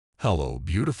Hello,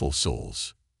 beautiful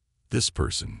souls. This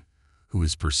person, who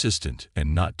is persistent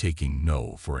and not taking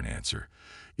no for an answer,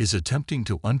 is attempting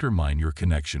to undermine your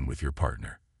connection with your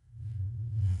partner.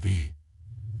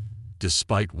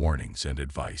 Despite warnings and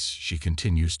advice, she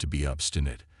continues to be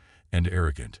obstinate and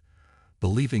arrogant,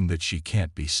 believing that she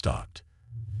can't be stopped.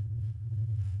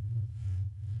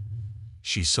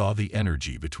 She saw the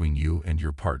energy between you and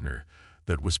your partner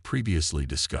that was previously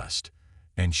discussed,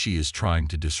 and she is trying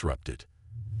to disrupt it.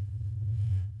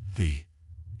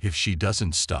 If she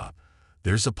doesn't stop,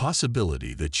 there's a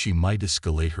possibility that she might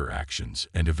escalate her actions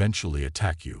and eventually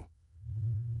attack you.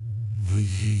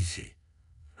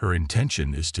 Her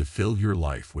intention is to fill your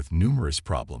life with numerous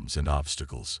problems and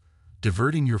obstacles,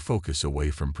 diverting your focus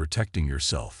away from protecting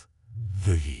yourself.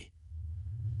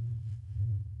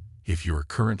 If you're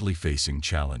currently facing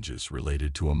challenges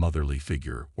related to a motherly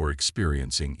figure or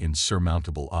experiencing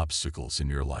insurmountable obstacles in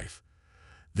your life,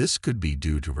 this could be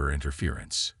due to her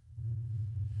interference.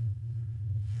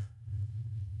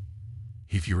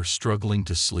 If you're struggling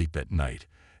to sleep at night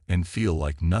and feel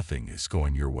like nothing is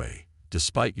going your way,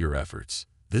 despite your efforts,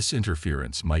 this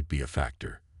interference might be a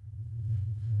factor.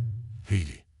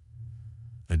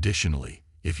 Additionally,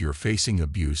 if you're facing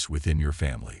abuse within your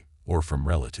family or from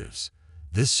relatives,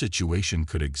 this situation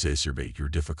could exacerbate your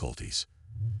difficulties.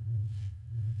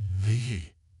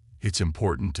 It's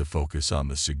important to focus on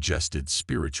the suggested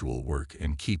spiritual work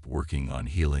and keep working on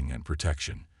healing and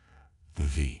protection.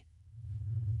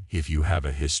 If you have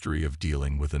a history of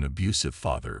dealing with an abusive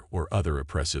father or other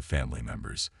oppressive family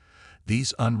members,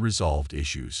 these unresolved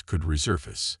issues could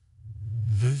resurface.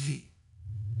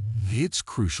 It's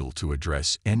crucial to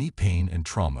address any pain and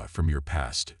trauma from your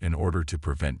past in order to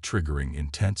prevent triggering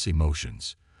intense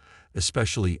emotions,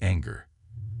 especially anger.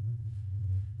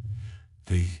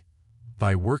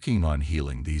 By working on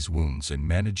healing these wounds and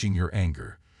managing your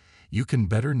anger, you can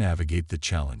better navigate the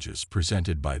challenges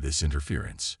presented by this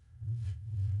interference.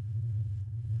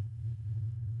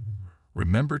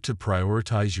 Remember to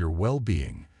prioritize your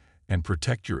well-being and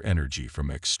protect your energy from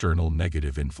external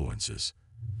negative influences.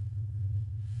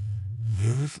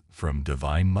 From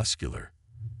Divine Muscular.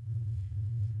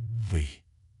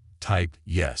 Type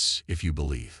yes if you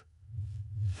believe.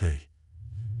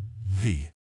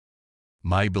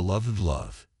 My beloved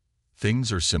love,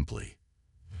 things are simply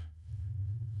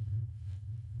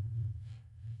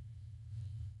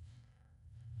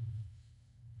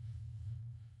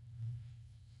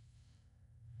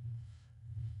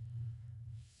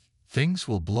things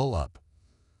will blow up,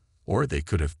 or they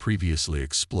could have previously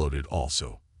exploded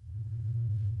also.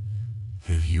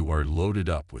 You are loaded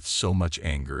up with so much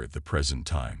anger at the present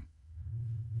time.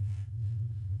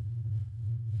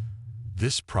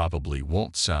 This probably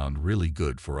won't sound really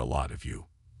good for a lot of you,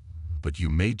 but you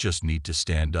may just need to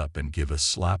stand up and give a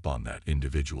slap on that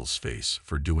individual's face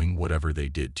for doing whatever they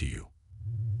did to you.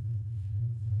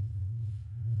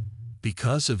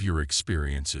 Because of your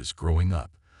experiences growing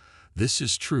up, this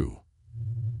is true.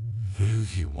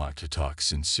 You want to talk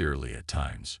sincerely at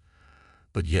times,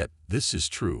 but yet this is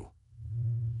true.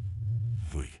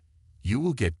 You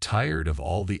will get tired of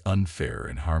all the unfair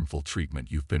and harmful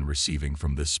treatment you've been receiving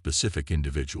from this specific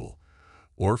individual,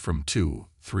 or from 2,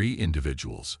 3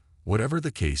 individuals, whatever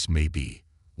the case may be,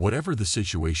 whatever the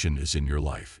situation is in your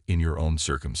life, in your own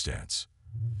circumstance.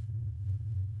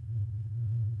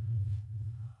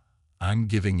 I'm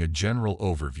giving a general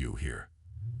overview here.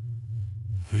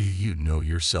 You know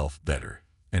yourself better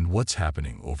and what's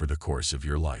happening over the course of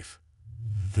your life.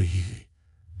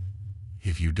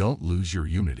 If you don't lose your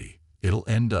unity, it'll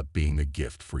end up being a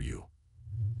gift for you.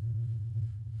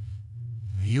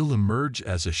 You'll emerge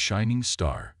as a shining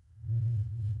star,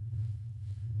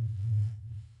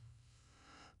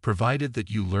 provided that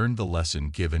you learn the lesson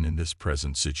given in this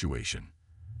present situation.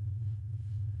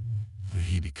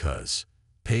 Because,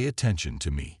 pay attention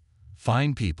to me,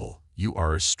 fine people, you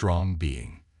are a strong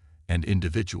being, and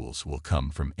individuals will come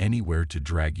from anywhere to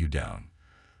drag you down,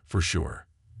 for sure.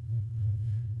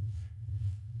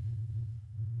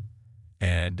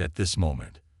 And at this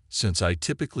moment, since I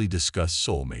typically discuss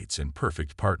soulmates and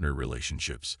perfect partner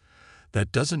relationships,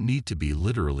 that doesn't need to be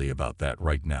literally about that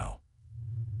right now.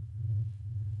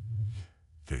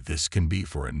 This can be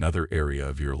for another area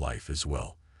of your life as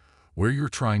well, where you're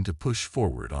trying to push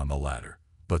forward on the ladder,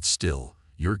 but still,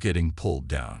 you're getting pulled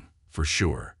down, for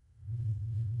sure.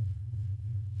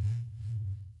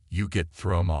 You get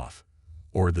thrown off,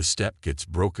 or the step gets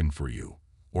broken for you,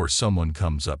 or someone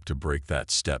comes up to break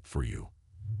that step for you.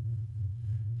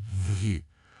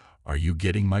 Are you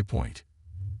getting my point?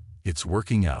 It's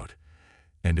working out,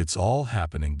 and it's all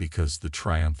happening because the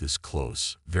triumph is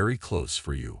close, very close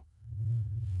for you.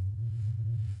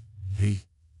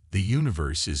 The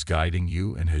universe is guiding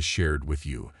you and has shared with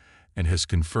you and has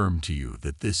confirmed to you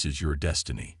that this is your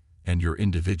destiny and your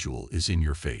individual is in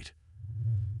your fate.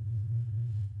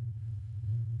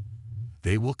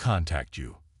 They will contact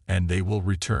you and they will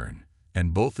return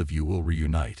and both of you will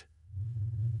reunite.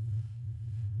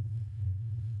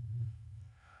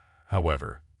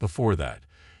 However, before that,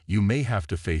 you may have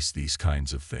to face these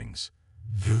kinds of things.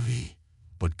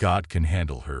 But God can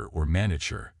handle her or manage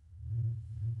her.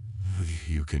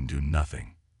 You can do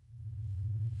nothing.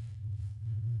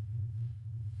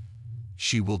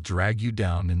 She will drag you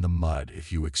down in the mud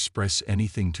if you express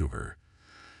anything to her,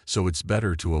 so it's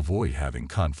better to avoid having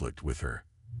conflict with her.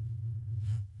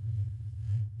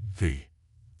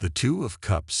 The Two of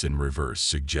Cups in reverse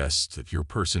suggests that your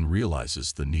person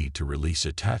realizes the need to release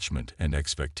attachment and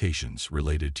expectations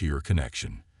related to your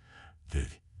connection.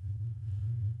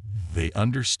 They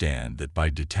understand that by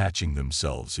detaching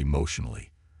themselves emotionally,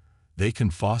 they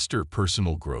can foster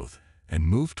personal growth and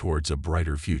move towards a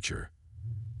brighter future.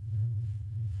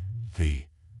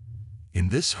 In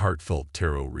this heartfelt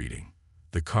tarot reading,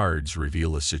 the cards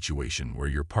reveal a situation where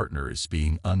your partner is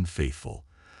being unfaithful,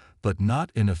 but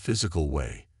not in a physical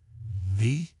way.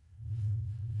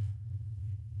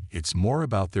 It's more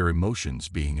about their emotions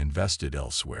being invested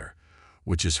elsewhere,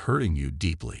 which is hurting you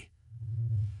deeply.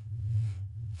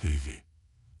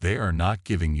 They are not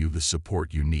giving you the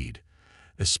support you need,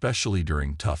 especially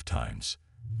during tough times.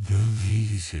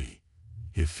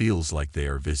 It feels like they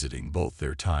are visiting both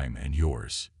their time and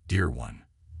yours, dear one.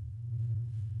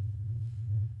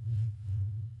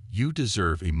 You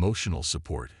deserve emotional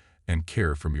support and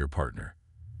care from your partner.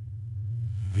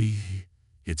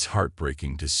 It's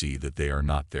heartbreaking to see that they are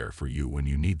not there for you when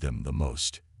you need them the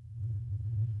most.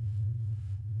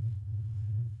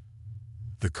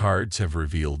 The cards have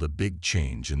revealed a big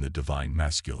change in the divine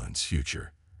masculine's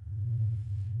future.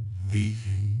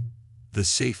 The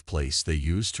safe place they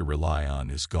used to rely on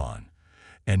is gone,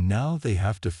 and now they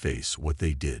have to face what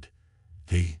they did.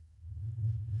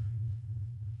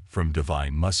 From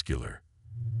divine muscular.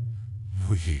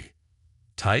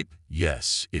 Type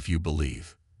yes if you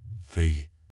believe.